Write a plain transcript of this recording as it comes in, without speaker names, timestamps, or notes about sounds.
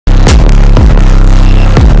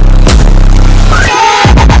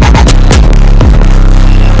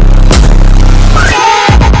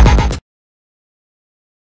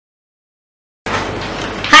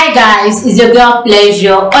Hi guys, it's your girl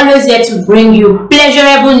Pleasure, always here to bring you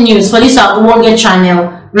pleasurable news for this our Funke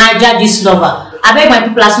channel, Naija Gist Lover. I beg my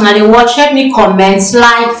people as soon as they watch, help me comment,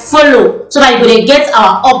 like, follow, so that you will get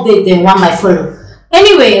our update then one by follow.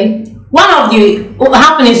 Anyway, one of the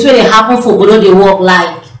happenings where they happen for Obodo they work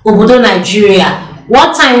like Obodo Nigeria.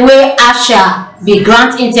 One time where Asha be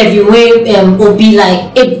grant interview where Obi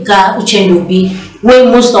like Ebuka Uchendu Obi,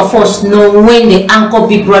 where most of us know when they anchor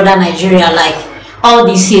Big Brother Nigeria like all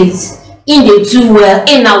these things in they do well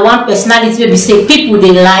in a one personality wey be say people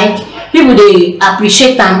they like, people they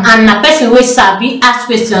appreciate them, and a person wey sabi ask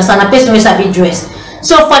questions and a person wey sabi dress.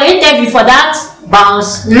 So for the interview for that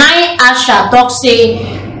bounce, nine Asha talk say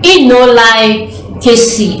he no like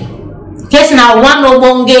KC now one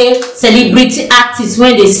obonge celebrity artist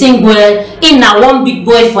when they sing well, in na one big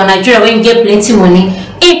boy for Nigeria when get plenty money.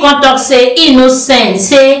 He come talk say he no send,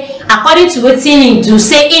 say according to wetin he do,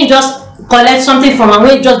 say he just collect something from am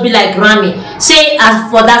wey just be like Grammy. Say as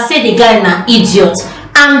for that, say the guy na idiot.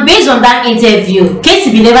 And based on that interview,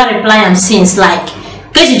 Casey be never reply am since. Like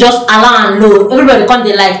Casey just allow and low. Everybody come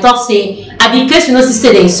dey like talk say I be Casey no see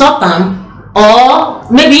say they insult am, or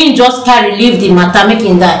maybe he just carry leave the matter make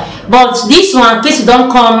him die. But this one Casey don't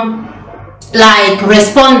come like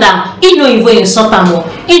respond am. He no even insult am o.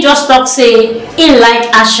 He just talk say he like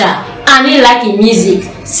Asha and he like him music.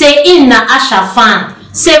 Say he na Asha fan.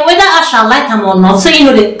 Say whether Asha like him or not, say you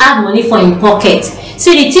know they add money for him pocket.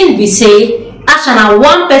 Say the thing be say Asha na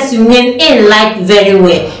one person when he like very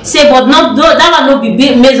well. Say but not that one no be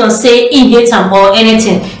based on say he hate him or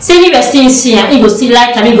anything. Say if you still see him, he go still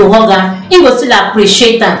like him, he go hug him, he go still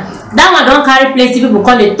appreciate him. That one don't carry plenty people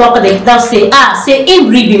come they talk, they say say him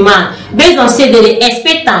really be man. Based on say they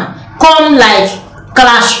expect him come like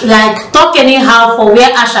clash, like talk anyhow for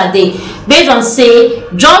where Asha dey. Based on say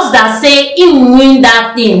just that say him win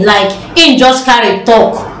that thing, like him just carry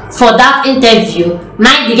talk for that interview.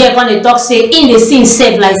 Now the girl come dey talk say him dey see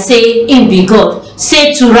himself like say him be God.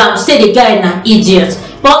 Say to Ram, say the guy na idiot.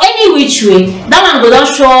 But any which way, that one go don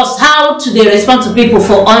show us how to dey respond to people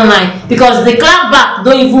for online, because the clap back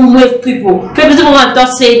don't even wave people. People want to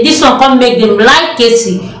talk say this one come make them like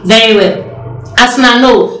Casey very well. As na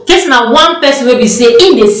know, Casey na one person wey be say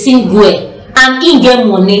in dey sing well and in get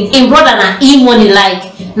money, in brother na e money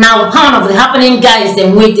like now one of the happening guys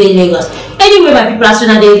them wey dey Lagos. Anyway, my people, as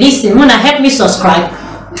soon as they listen, wanna help me subscribe.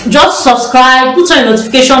 Just subscribe, put on your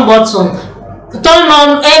notification button, turn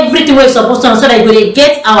on everything we're supposed to on, so that you will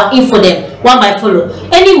get our info them one by follow.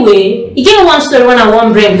 Anyway, you get one story when I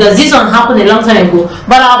want brain, because this one happened a long time ago,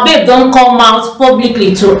 but our babe don't come out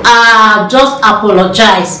publicly to just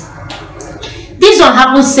apologize. This one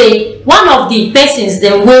happened say one of the persons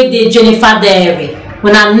them way they Jennifer Diary.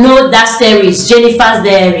 When I know that series Jennifer's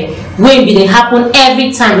Diary, when be they happen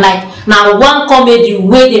every time, like now one comedy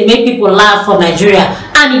way they make people laugh for Nigeria,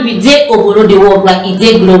 and if it dey Obodo they work like it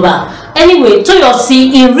dey global. Anyway,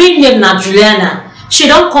 Toyosi in real name na Juliana, she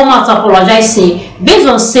don't come out to apologize, say based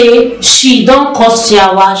on say she don't cause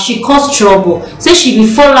yawa, she cause trouble. Say she be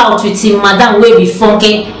fall out with him madam wey be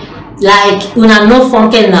Funke, like una know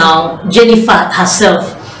Funke now, Jennifer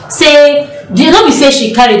herself. Say no be say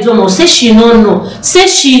she carry domo, say she no know, say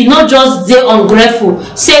she no just dey ungrateful.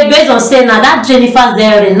 Say based on say now that Jennifer's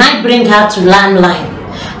Diary night bring her to landline.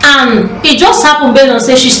 And it just happened based on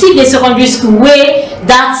say she still dey secondary school where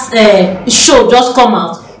that show just come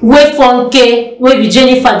out, where Funke where be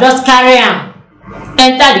Jennifer just carry am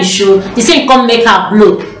enter the show. The same come make her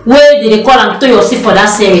blow where they call am Toyosi for that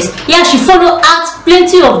series. Yeah, she follow act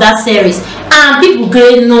plenty of that series and people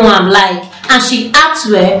great know am like, and she acts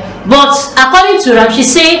well. But according to her, she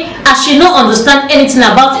say as she no understand anything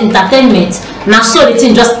about entertainment, now so the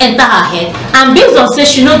thing just enter her head. And based on say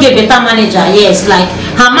she no get better manager, yes, like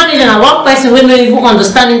her manager na one person wey no even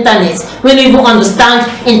understand internet, wey no even understand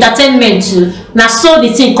entertainment too. Now so the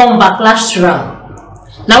thing come backlash to her.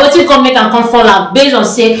 Now wetin come make am come fall out based on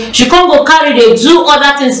say she come go carry dey do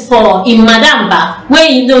other things for him madam back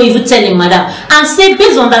when he no even tell him madam, and say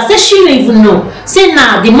based on that say she no even know. Say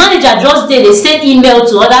now the manager just dey send email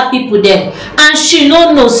to other people then, and she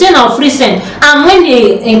no know, say now free send. And when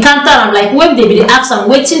they encounter am, like when they be ask am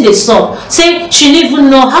wetin dey sup, say she no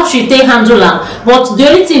even know how she take handle am. But the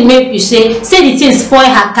only thing make you say the thing spoil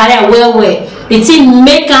her career well. The thing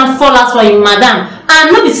make am fall out for him madam.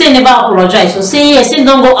 And no be say never apologize. So say yes, say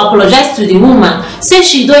don't go apologize to the woman. Say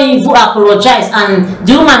she don't even apologize, and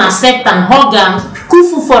the woman accept and hug am,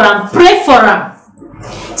 kufu for am, pray for am.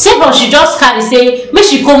 Say but she just carry say make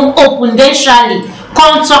she come open then surely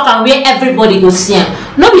come talk and where everybody go see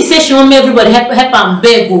am. No be say she wan make everybody help am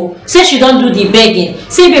beg o, say she don do the begging.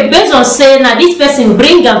 Say based on say na this person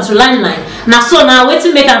bring am to limelight, na so na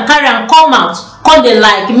wetin make am carry am come out, come dey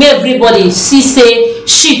like make everybody see say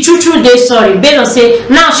she true dey sorry, based on say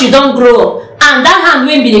now she don grow up. And that hand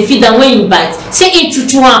wey be dey feed am when im bite, say im true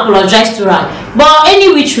wan apologize to am. But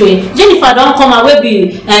any which way, Jennifer don come out, wey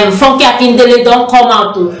be Funke Akindele don come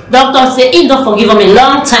out to don talk say im don forgive am a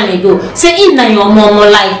long time ago, say im na your momo,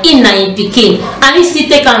 like im na im pikin, and im still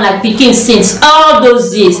take am like pikin since all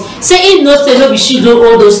those years. Say im know say no be she do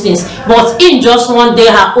all those things, but im just wan dey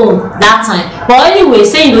her own that time. But anyway,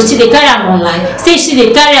 say im go still dey carry am online, say she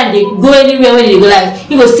dey carry am dey go anywhere wey dey go, like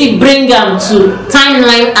he go still bring am to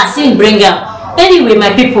timeline as im bring am. Anyway,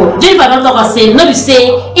 my people, Jennifer don talk and say no be say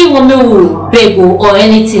im wan make we beg or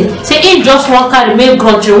anything, say im just wan carry make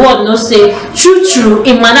country world know say true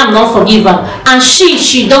im madam don forgive am, and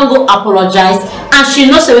she don go apologize, and she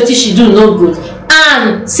know say wetin she do no good,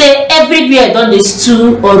 and say everywhere don dey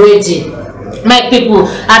stew already. My people,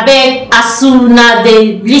 abeg, as una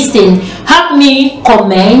dey lis ten, help me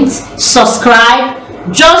comment,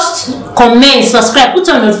 subscribe, just comment, subscribe, put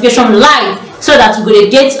on notification, like, so that we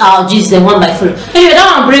go get our gist dem one by full. Anyway, that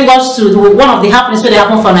one bring us to one of the happenings wey dey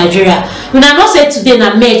happen for Nigeria. Una know say today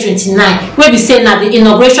na May 29, wey be say na the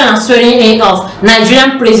inauguration and swearing in of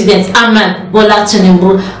Nigerian President Bola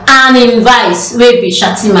Tinubu and im vice wey be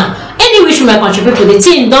Shatima. Any which my country people, the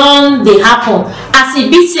thing don dey happen as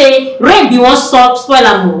e be say rain bin wan spoil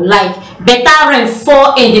am o, like better rain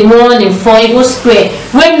fall in the morning for Eagle Square,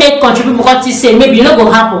 wey make country people come think say maybe e no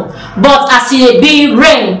go happen, but as e be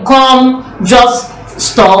rain come just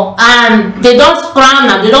stop, and they don crown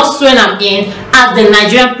am, they don swear am in as the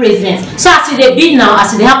Nigerian president. So as e dey be now,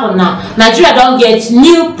 as e dey happen now, Nigeria don get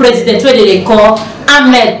new president wey dey call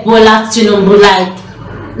Bola Tinubu. Like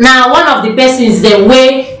na one of the persons dem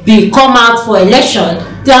wey be come out for election,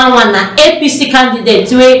 that one na APC candidate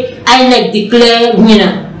wey INEC declare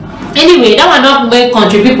winner. Anyway, that one don make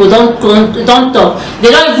country people don talk. They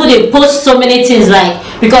don even dey post so many things, like,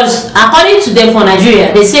 because according to them for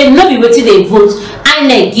Nigeria, they say no be wetin they vote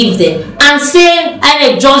INEC give them, and say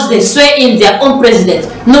INEC just dey swear in their own president,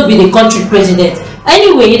 no be the country president.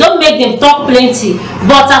 Anyway, e don make them talk plenty,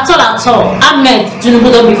 but at all Tinubu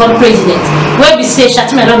don become president, wey be say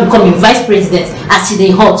Shatima don become im vice president as e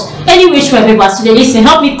dey hot. Anyway, my people, as you dey lis ten,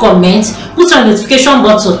 help me comment, put on notification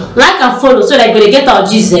button, like and follow, so that you go dey get our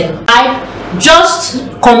gist dem.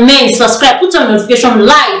 Just comment, subscribe, put on notification,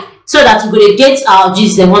 like, so that we go dey get our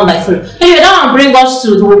gist dem one by full. Anyway, that one bring us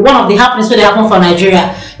to one of the happenings wey dey happen for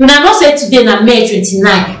Nigeria. Una know say today na May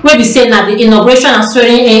 29, wey be say na the inauguration and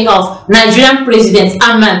swearing in of Nigerian President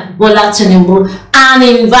Bola Tinubu and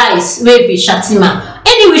im vice wey be Shatima.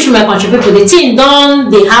 Any which my country people, the thing don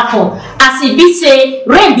dey happen as e be say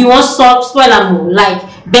rain bin wan spoil am o, like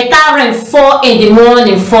better rain fall in the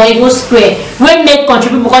morning for Eagle Square, wey make country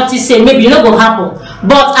people come think say maybe e no go happen,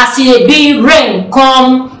 but as e dey be rain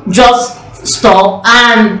come just stop,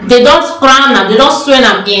 and they don crown am, they don swear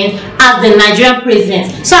am in as the Nigerian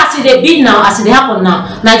president. So as e dey be now, as e dey happen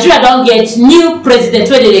now, Nigeria don get new president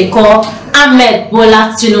wey dey call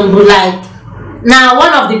Bola Tinubu. Like na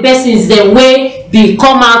one of the persons dem wey be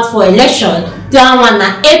come out for election, that one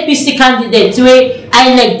na APC candidate wey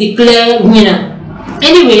INEC declare winner.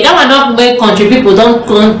 Anyway, that one don make country people don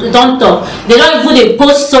talk. They don even dey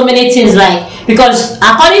post so many things, like, because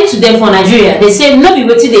according to them for Nigeria, they say no be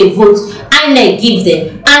wetin they vote INEC give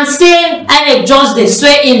them, and say INEC just dey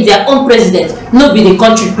swear in their own president, no be the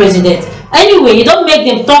country president. Anyway, e don make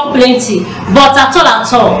them talk plenty, but at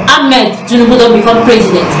all Tinubu don become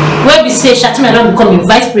president, wey be say Shatima don become im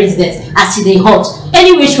vice president as e dey hot.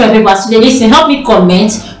 Anyway, my people, as you dey lis ten, help me comment,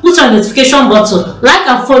 put on notification button, like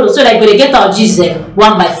and follow, so that you go dey get our gist dem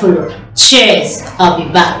one by follow. Cheers, I'll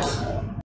be back.